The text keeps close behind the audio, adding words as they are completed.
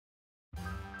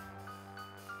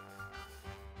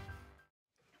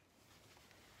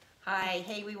Hi,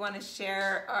 hey, we want to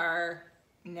share our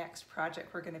next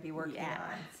project we're going to be working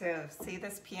on. So see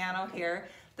this piano here?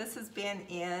 This has been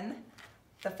in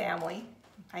the family,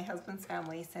 my husband's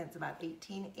family, since about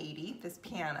 1880, this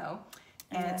piano.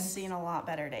 And it's seen a lot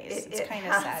better days. It's kind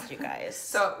of sad, you guys.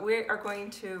 So we are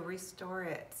going to restore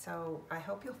it. So I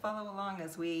hope you'll follow along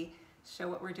as we show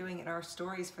what we're doing in our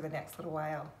stories for the next little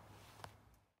while.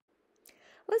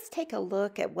 Let's take a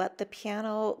look at what the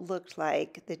piano looked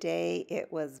like the day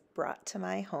it was brought to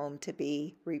my home to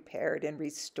be repaired and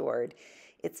restored.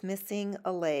 It's missing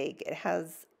a leg. It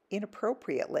has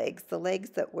inappropriate legs. The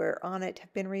legs that were on it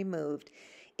have been removed.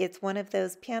 It's one of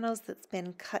those pianos that's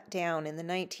been cut down. In the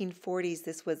 1940s,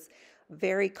 this was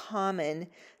very common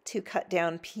to cut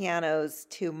down pianos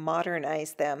to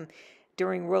modernize them.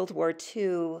 During World War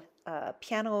II,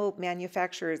 piano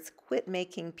manufacturers quit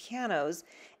making pianos,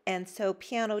 and so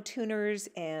piano tuners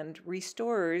and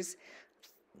restorers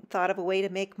thought of a way to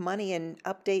make money and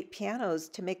update pianos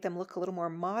to make them look a little more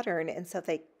modern, and so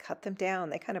they cut them down.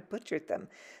 They kind of butchered them.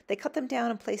 They cut them down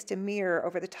and placed a mirror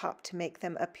over the top to make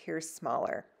them appear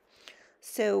smaller.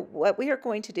 So what we are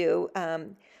going to do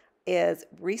is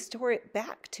restore it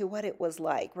back to what it was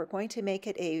like. We're going to make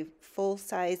it a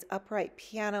full-size upright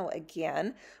piano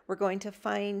again. We're going to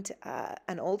find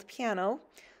an old piano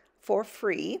for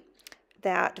free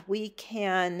that we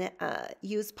can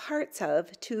use parts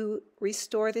of to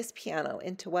restore this piano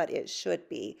into what it should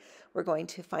be. We're going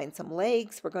to find some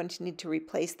legs. We're going to need to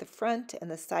replace the front and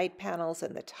the side panels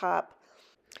and the top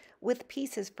with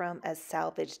pieces from a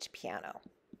salvaged piano.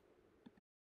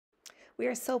 We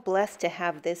are so blessed to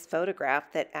have this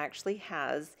photograph that actually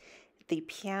has the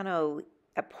piano,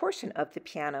 a portion of the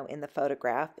piano in the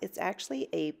photograph. It's actually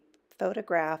a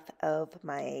photograph of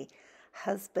my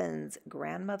husband's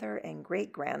grandmother and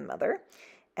great-grandmother,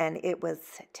 and it was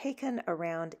taken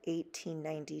around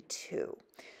 1892.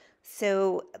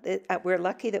 So we're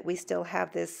lucky that we still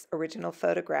have this original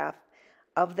photograph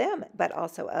of them, but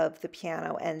also of the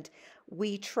piano. And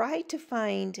we tried to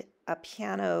find a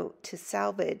piano to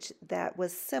salvage that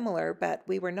was similar, but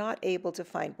we were not able to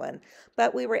find one.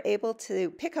 But we were able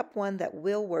to pick up one that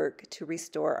will work to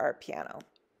restore our piano.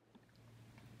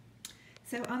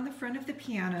 So on the front of the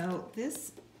piano,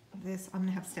 this I'm going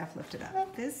to have Steph lift it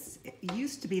up. This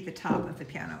used to be the top of the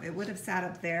piano. It would have sat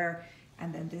up there,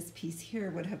 and then this piece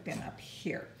here would have been up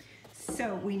here.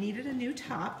 So we needed a new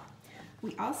top.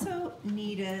 We also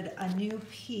needed a new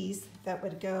piece that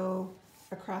would go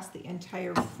across the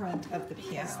entire front of the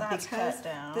piano, because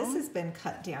this has been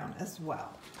cut down as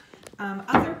well.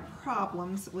 Other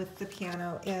problems with the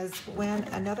piano is when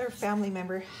another family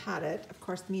member had it, of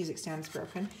course the music stand is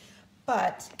broken,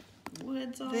 but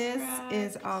this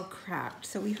is all cracked.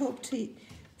 So we hope to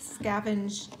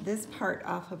scavenge this part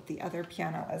off of the other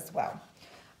piano as well.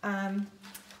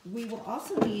 We will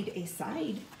also need a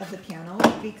side of the piano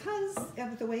because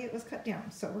of the way it was cut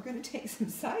down. So we're going to take some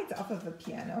sides off of the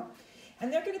piano,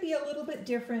 and they're going to be a little bit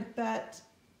different, but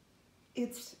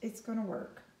it's going to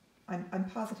work. I'm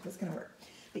positive it's going to work.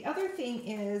 The other thing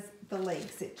is the leg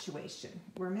situation.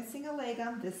 We're missing a leg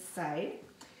on this side.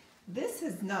 This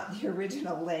is not the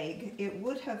original leg. It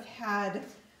would have had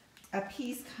a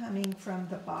piece coming from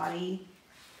the body,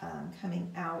 coming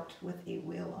out with a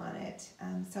wheel on it.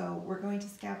 So we're going to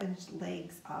scavenge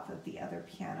legs off of the other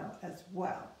piano as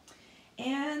well.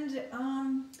 And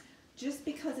just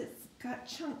because it's got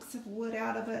chunks of wood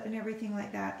out of it and everything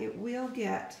like that, it will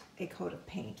get a coat of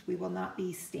paint. We will not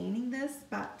be staining this,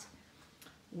 but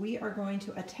we are going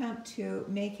to attempt to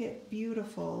make it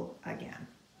beautiful again.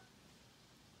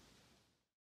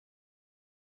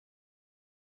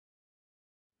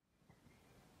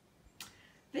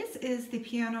 This is the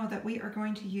piano that we are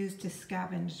going to use to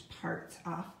scavenge parts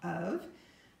off of.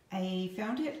 I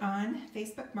found it on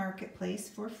Facebook Marketplace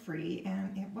for free,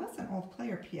 and it was an old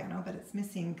player piano, but it's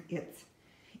missing its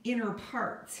inner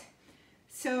parts.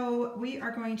 So we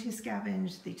are going to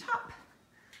scavenge the top,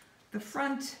 the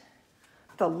front,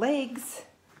 the legs,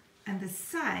 and the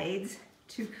sides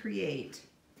to create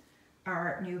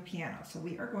our new piano. So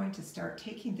we are going to start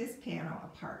taking this piano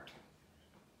apart.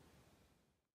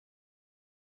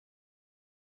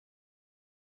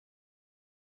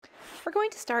 We're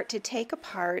going to start to take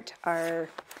apart our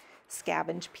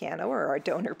scavenge piano or our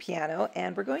donor piano,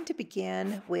 and we're going to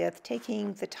begin with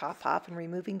taking the top off and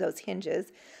removing those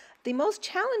hinges. The most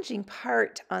challenging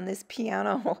part on this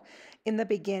piano in the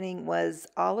beginning was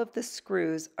all of the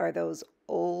screws are those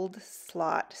old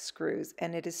slot screws,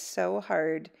 and it is so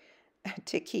hard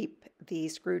to keep the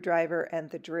screwdriver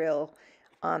and the drill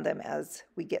on them as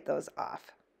we get those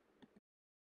off.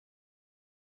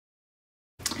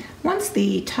 Once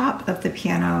the top of the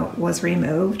piano was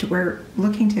removed, we're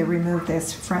looking to remove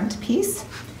this front piece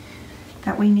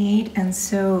that we need. And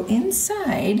so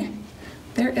inside,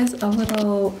 there is a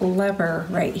little lever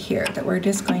right here that we're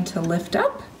just going to lift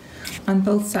up on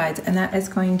both sides, and that is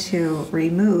going to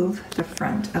remove the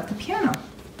front of the piano.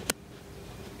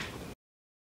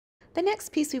 The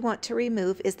next piece we want to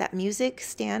remove is that music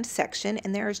stand section,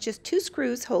 and there's just 2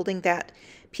 screws holding that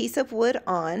piece of wood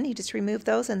on. You just remove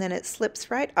those and then it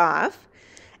slips right off.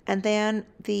 And then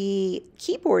the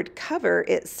keyboard cover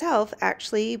itself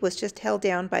actually was just held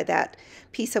down by that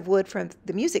piece of wood from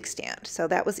the music stand, so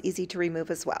that was easy to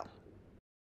remove as well.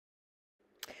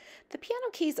 The piano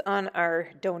keys on our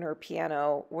donor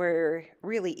piano were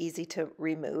really easy to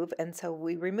remove, and so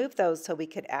we removed those so we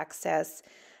could access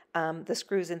the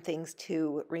screws and things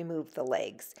to remove the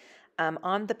legs.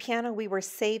 On the piano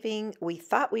we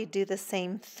thought we'd do the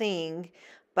same thing,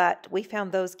 but we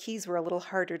found those keys were a little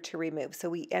harder to remove, so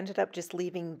we ended up just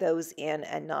leaving those in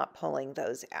and not pulling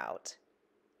those out.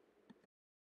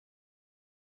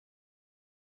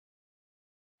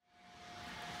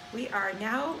 We are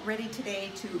now ready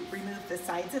today to remove the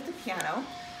sides of the piano.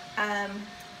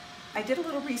 I did a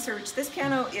little research. This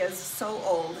piano is so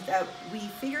old that we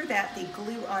figure that the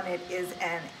glue on it is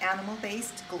an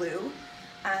animal-based glue.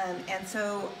 And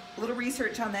so a little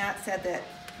research on that said that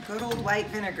good old white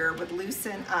vinegar would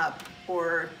loosen up,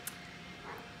 or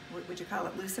what would you call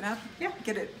it, loosen up? Yeah,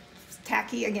 get it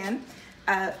tacky again,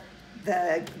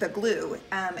 the glue,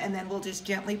 and then we'll just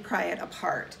gently pry it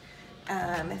apart.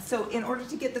 So in order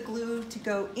to get the glue to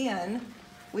go in,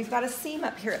 we've got a seam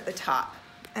up here at the top.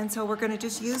 And so we're going to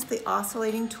just use the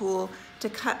oscillating tool to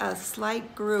cut a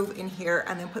slight groove in here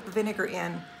and then put the vinegar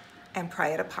in and pry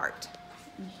it apart.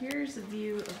 And here's a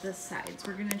view of the sides.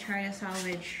 We're going to try to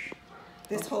salvage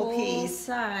this whole piece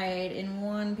side in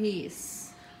one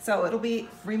piece. So it'll be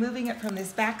removing it from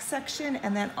this back section,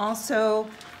 and then also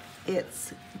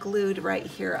it's glued right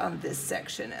here on this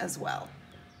section as well.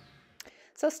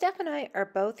 So Steph and I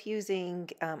are both using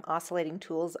oscillating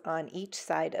tools on each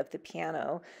side of the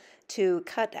piano to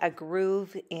cut a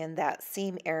groove in that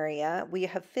seam area. We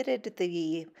have fitted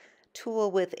the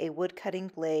tool with a wood cutting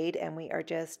blade, and we are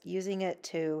just using it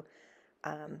to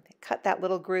cut that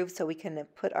little groove so we can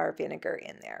put our vinegar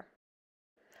in there.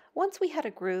 Once we had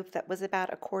a groove that was about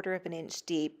 1/4 of an inch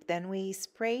deep, then we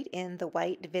sprayed in the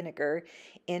white vinegar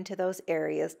into those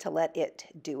areas to let it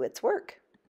do its work.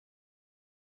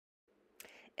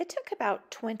 It took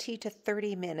about 20 to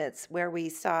 30 minutes where we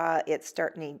saw it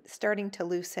starting to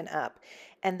loosen up.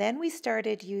 And then we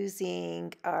started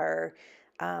using our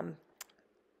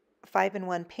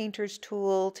 5-in-1 painter's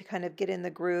tool to kind of get in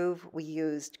the groove. We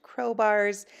used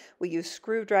crowbars, we used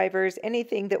screwdrivers,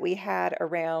 anything that we had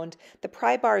around. The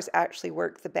pry bars actually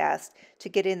work the best to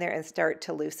get in there and start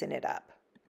to loosen it up.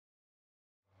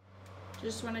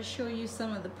 Just want to show you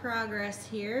some of the progress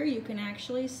here. You can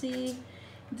actually see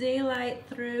daylight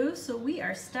through, so we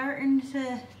are starting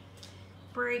to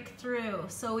break through.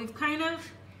 So we've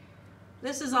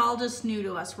this is all just new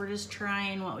to us. We're just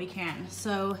trying what we can.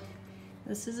 So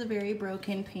this is a very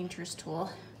broken painter's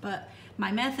tool, but my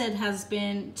method has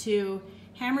been to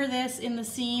hammer this in the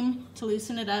seam to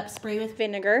loosen it up, spray with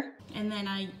vinegar, and then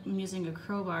I'm using a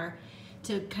crowbar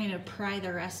to kind of pry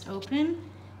the rest open.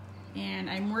 And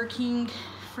I'm working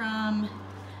from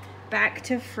back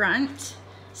to front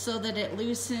so that it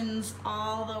loosens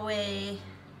all the way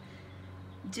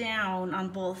down on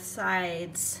both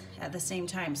sides at the same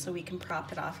time so we can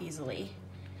prop it off easily.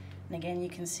 And again, you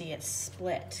can see it's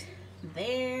split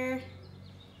there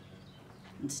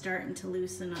and starting to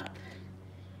loosen up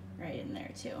right in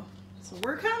there too. So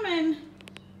we're coming.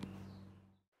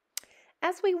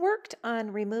 As we worked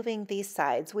on removing these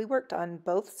sides, we worked on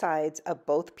both sides of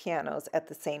both pianos at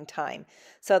the same time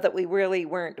so that we really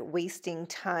weren't wasting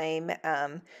time.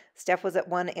 Steph was at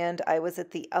one end, I was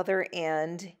at the other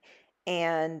end,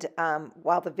 and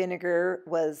while the vinegar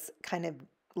was kind of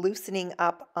loosening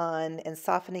up on and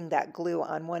softening that glue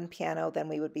on one piano, then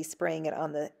we would be spraying it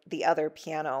on the other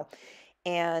piano.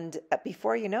 And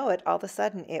before you know it, all of a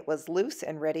sudden it was loose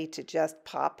and ready to just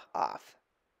pop off.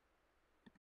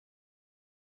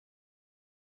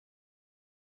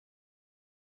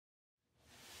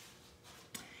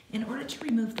 In order to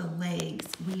remove the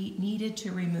legs, we needed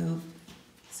to remove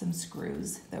some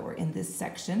screws that were in this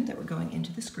section that were going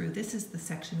into the screw. This is the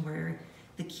section where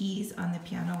the keys on the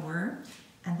piano were.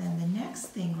 And then the next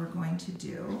thing we're going to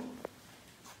do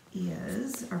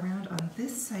is around on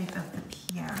this side of the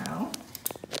piano,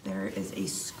 there is a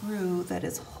screw that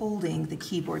is holding the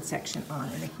keyboard section on.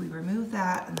 And if we remove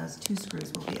that and those 2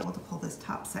 screws, we'll be able to pull this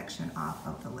top section off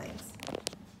of the legs.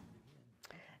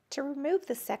 To remove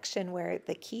the section where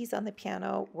the keys on the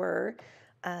piano were,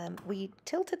 we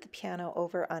tilted the piano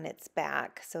over on its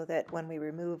back so that when we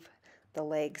remove the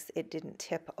legs, it didn't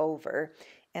tip over.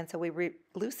 And so we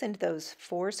loosened those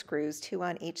 4 screws, 2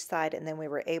 on each side, and then we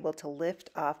were able to lift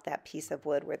off that piece of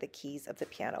wood where the keys of the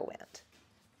piano went.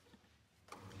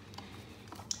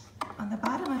 On the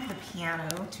bottom of the piano,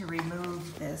 to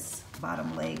remove this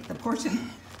bottom leg, the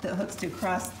portion that hooks to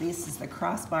cross, this is the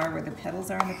crossbar where the pedals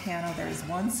are on the piano. There's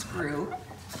 1 screw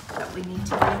that we need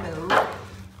to remove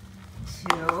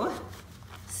to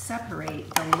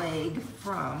separate the leg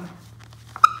from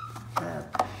the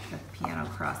piano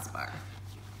crossbar.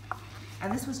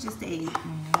 And this was just a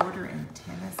mortar and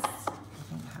tennis,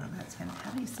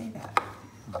 how do you say that?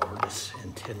 Mortise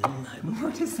and tenon.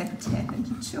 Mortise and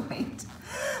tenon joint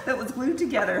that was glued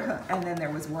together, and then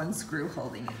there was 1 screw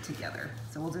holding it together.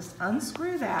 So we'll just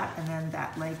unscrew that, and then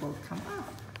that leg will come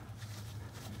off.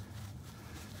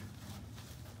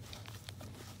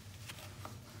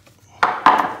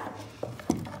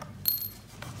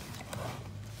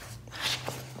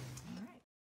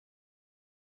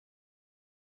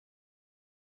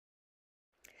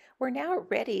 We're now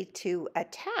ready to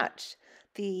attach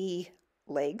the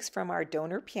legs from our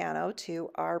donor piano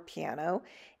to our piano,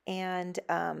 and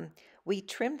we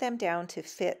trimmed them down to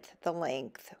fit the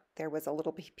length. There was a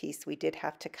little piece we did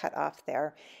have to cut off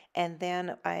there, and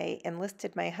then I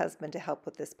enlisted my husband to help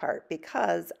with this part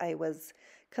because I was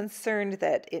concerned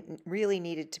that it really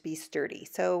needed to be sturdy.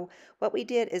 So what we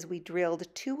did is we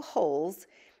drilled 2 holes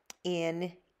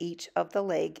in each of the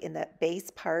leg in that base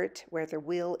part where the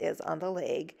wheel is on the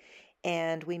leg,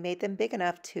 and we made them big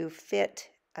enough to fit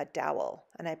a dowel,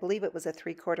 and I believe it was a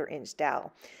 3/4 inch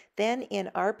dowel. Then in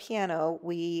our piano,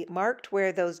 we marked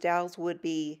where those dowels would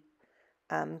be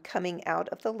coming out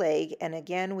of the leg, and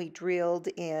again we drilled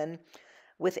in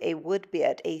with a wood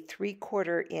bit a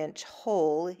 3/4 inch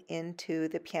hole into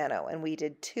the piano, and we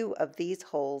did 2 of these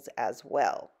holes as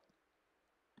well.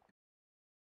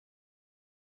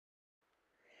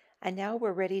 And now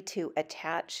we're ready to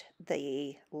attach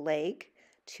the leg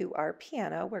to our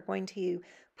piano. We're going to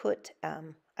put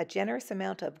a generous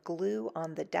amount of glue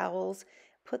on the dowels,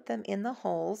 put them in the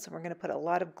holes. We're going to put a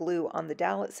lot of glue on the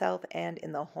dowel itself and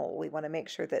in the hole. We want to make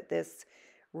sure that this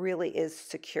really is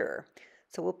secure.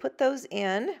 So we'll put those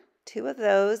in, 2 of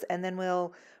those, and then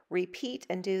we'll repeat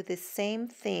and do the same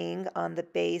thing on the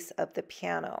base of the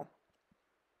piano.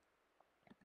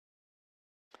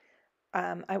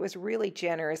 I was really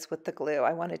generous with the glue.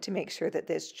 I wanted to make sure that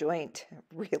this joint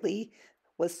really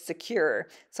was secure.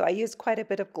 So I used quite a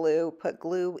bit of glue, put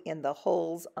glue in the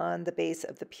holes on the base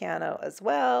of the piano as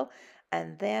well.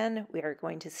 And then we are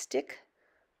going to stick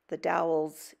the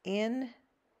dowels in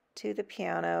to the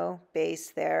piano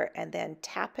base there and then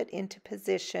tap it into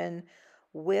position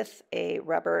with a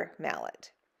rubber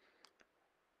mallet.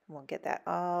 We'll get that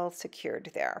all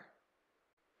secured there.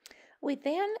 We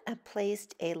then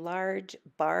placed a large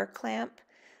bar clamp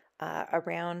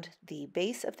around the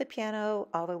base of the piano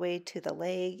all the way to the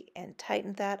leg and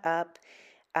tightened that up.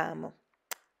 And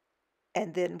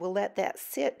then we'll let that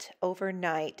sit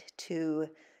overnight to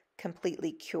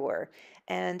completely cure.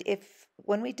 And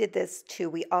when we did this too,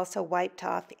 we also wiped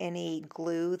off any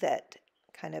glue that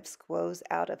kind of squoze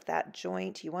out of that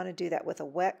joint. You want to do that with a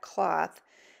wet cloth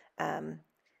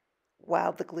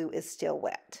while the glue is still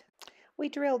wet. We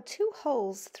drilled 2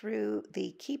 holes through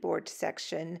the keyboard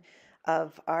section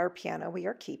of our piano we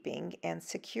are keeping and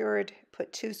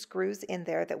put 2 screws in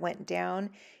there that went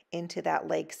down into that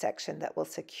leg section that will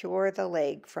secure the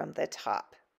leg from the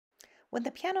top. When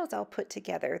the piano is all put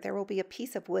together, there will be a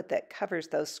piece of wood that covers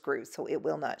those screws so it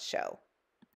will not show.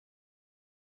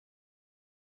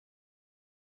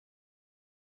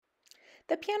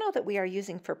 The piano that we are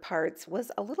using for parts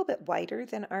was a little bit wider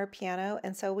than our piano,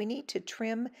 and so we need to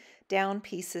trim down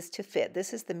pieces to fit.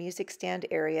 This is the music stand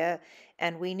area,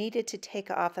 and we needed to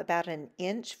take off about 1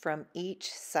 inch from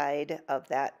each side of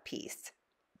that piece.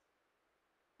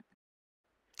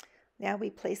 Now we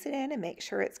place it in and make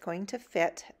sure it's going to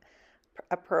fit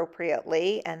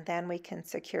appropriately, and then we can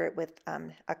secure it with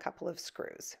a couple of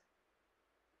screws.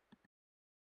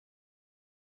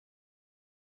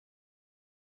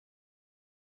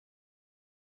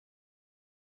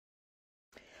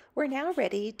 We're now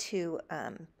ready to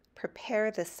prepare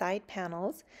the side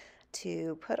panels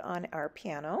to put on our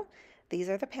piano. These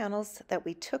are the panels that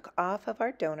we took off of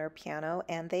our donor piano,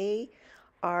 and they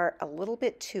are a little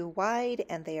bit too wide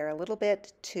and they are a little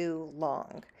bit too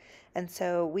long. And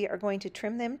so we are going to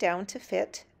trim them down to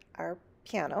fit our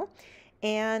piano.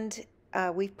 And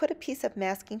we've put a piece of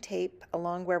masking tape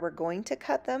along where we're going to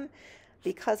cut them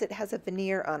because it has a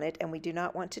veneer on it and we do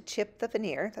not want to chip the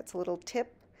veneer. That's a little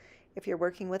tip if you're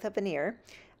working with a veneer.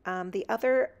 The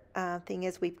other thing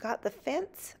is we've got the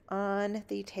fence on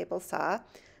the table saw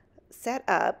set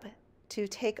up to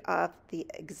take off the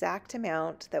exact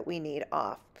amount that we need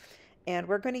off. And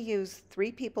we're going to use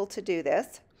 3 people to do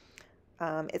this.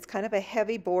 It's kind of a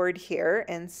heavy board here,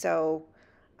 and so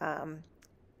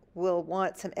we'll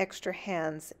want some extra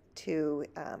hands to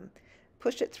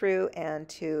push it through and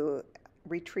to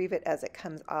retrieve it as it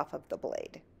comes off of the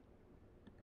blade.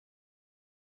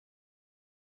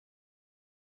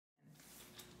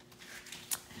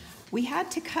 We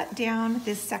had to cut down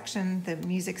this section, the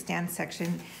music stand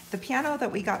section. The piano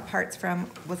that we got parts from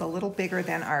was a little bigger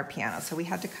than our piano, so we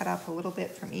had to cut off a little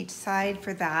bit from each side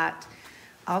for that.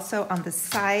 Also on the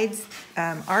sides,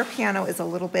 our piano is a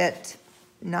little bit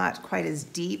not quite as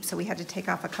deep, so we had to take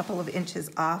off a couple of inches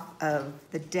off of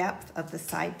the depth of the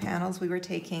side panels we were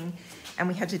taking, and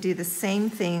we had to do the same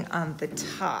thing on the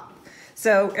top.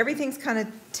 So everything's kind of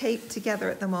taped together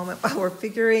at the moment while we're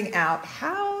figuring out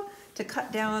how to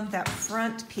cut down that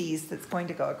front piece that's going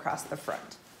to go across the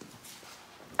front.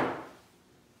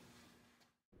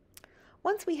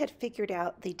 Once we had figured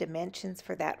out the dimensions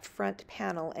for that front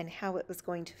panel and how it was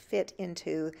going to fit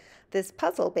into this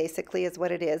puzzle, basically is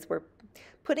what it is. We're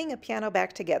putting a piano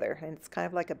back together, and it's kind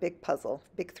of like a big puzzle,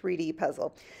 big 3D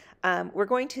puzzle. We're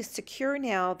going to secure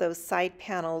now those side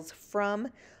panels from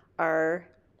our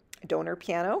donor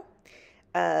piano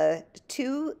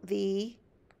to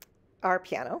our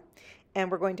piano. And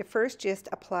we're going to first just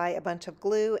apply a bunch of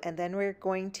glue, and then we're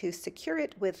going to secure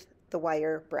it with the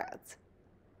wire brads.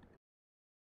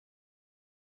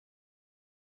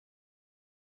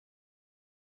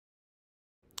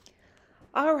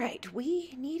 All right,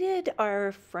 we needed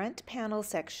our front panel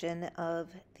section of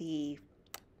the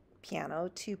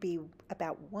piano to be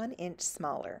about 1 inch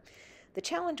smaller. The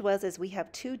challenge was we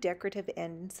have 2 decorative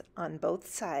ends on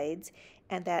both sides,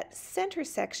 and that center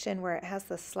section where it has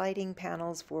the sliding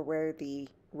panels for where the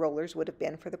rollers would have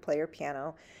been for the player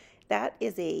piano, that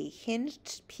is a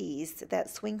hinged piece that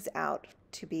swings out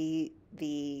to be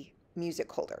the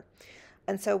music holder.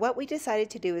 And so what we decided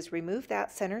to do is remove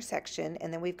that center section,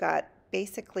 and then we've got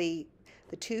basically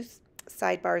the 2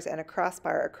 sidebars and a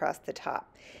crossbar across the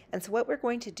top. And so what we're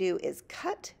going to do is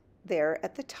cut there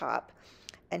at the top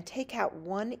and take out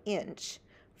 1 inch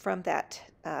from that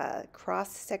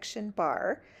cross-section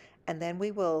bar, and then we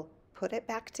will put it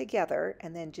back together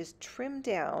and then just trim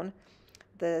down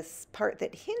this part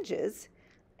that hinges,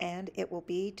 and it will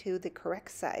be to the correct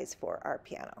size for our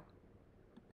piano.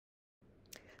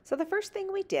 So the first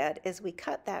thing we did is we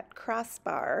cut that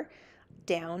crossbar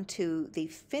down to the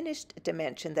finished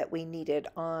dimension that we needed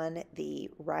on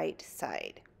the right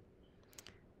side.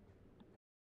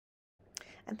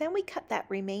 And then we cut that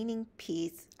remaining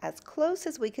piece as close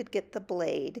as we could get the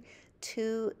blade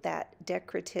to that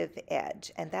decorative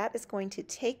edge. And that is going to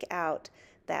take out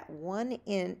that 1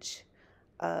 inch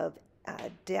of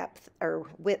depth or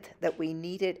width that we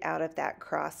needed out of that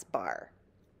crossbar.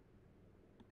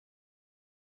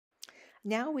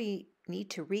 Now we need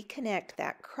to reconnect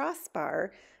that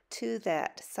crossbar to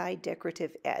that side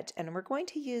decorative edge. And we're going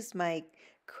to use my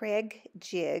Craig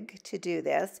jig to do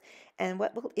this, and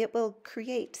it will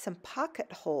create some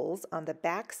pocket holes on the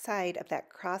back side of that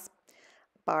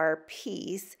crossbar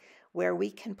piece where we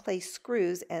can place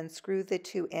screws and screw the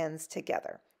 2 ends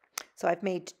together. So I've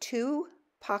made 2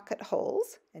 pocket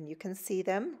holes, and you can see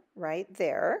them right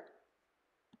there.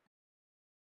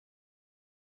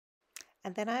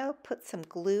 And then I'll put some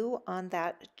glue on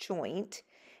that joint,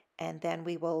 and then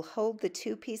we will hold the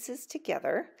 2 pieces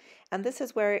together. And this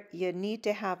is where you need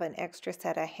to have an extra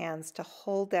set of hands to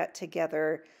hold that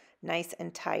together nice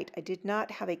and tight. I did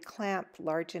not have a clamp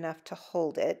large enough to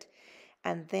hold it.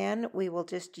 And then we will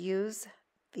just use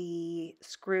the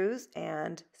screws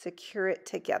and secure it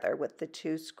together with the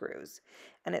 2 screws.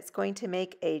 And it's going to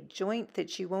make a joint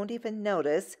that you won't even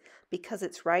notice because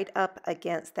it's right up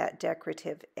against that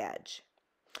decorative edge.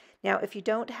 Now, if you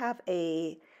don't have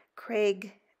a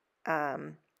Craig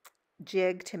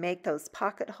jig to make those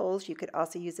pocket holes, you could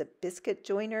also use a biscuit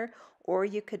joiner, or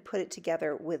you could put it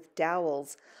together with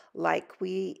dowels like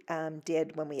we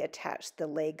did when we attached the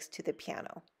legs to the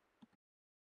piano.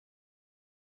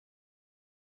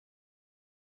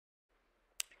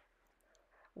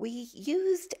 We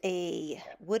used a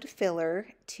wood filler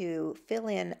to fill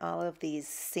in all of these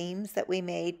seams that we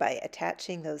made by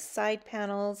attaching those side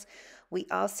panels. We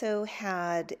also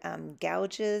had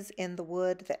gouges in the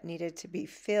wood that needed to be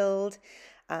filled.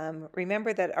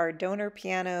 Remember that our donor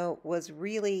piano was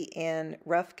really in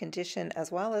rough condition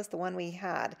as well as the one we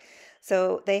had.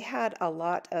 So they had a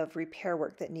lot of repair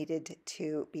work that needed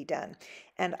to be done.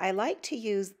 And I like to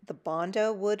use the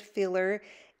Bondo wood filler.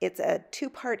 It's a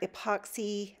two-part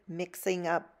epoxy mixing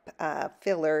up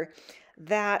filler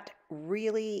that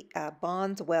really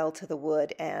bonds well to the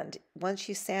wood. And once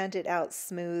you sand it out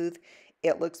smooth,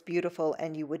 it looks beautiful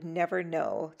and you would never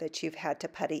know that you've had to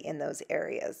putty in those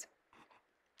areas.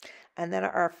 And then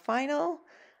our final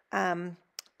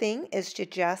thing is to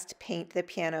just paint the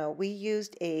piano. We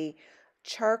used a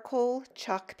charcoal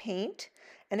chalk paint,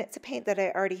 and it's a paint that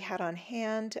I already had on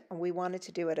hand. We wanted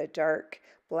to do it a dark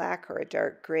black or a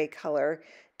dark gray color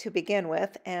to begin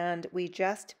with, and we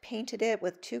just painted it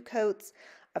with 2 coats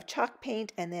of chalk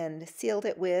paint and then sealed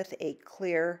it with a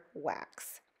clear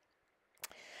wax.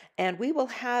 And we will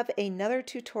have another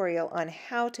tutorial on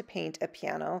how to paint a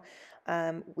piano.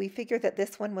 We figured that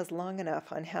this one was long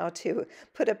enough on how to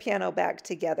put a piano back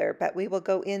together, but we will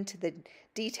go into the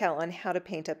detail on how to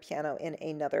paint a piano in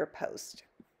another post.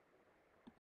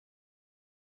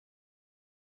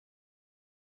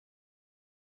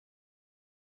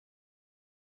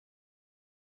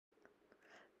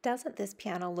 Doesn't this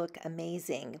piano look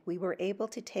amazing? We were able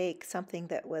to take something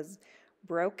that was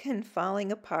broken,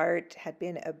 falling apart, had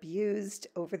been abused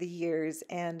over the years,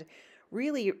 and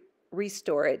really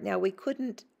restore it. Now, we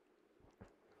couldn't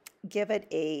give it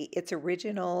its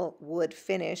original wood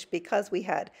finish because we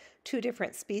had 2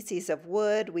 different species of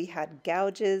wood. We had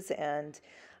gouges, and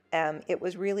it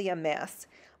was really a mess.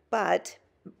 But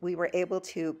we were able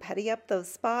to putty up those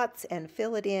spots and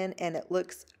fill it in, and it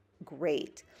looks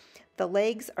great. The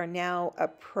legs are now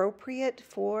appropriate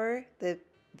for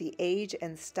the age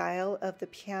and style of the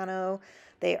piano.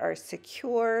 They are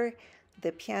secure.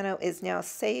 The piano is now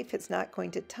safe. It's not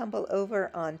going to tumble over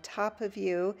on top of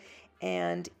you.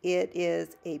 And it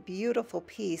is a beautiful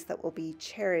piece that will be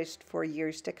cherished for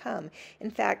years to come.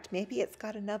 In fact, maybe it's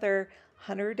got another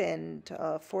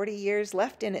 140 years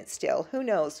left in it still. Who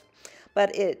knows?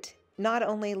 But it not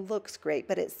only looks great,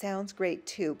 but it sounds great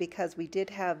too, because we did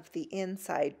have the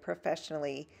inside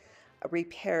professionally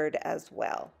repaired as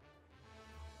well.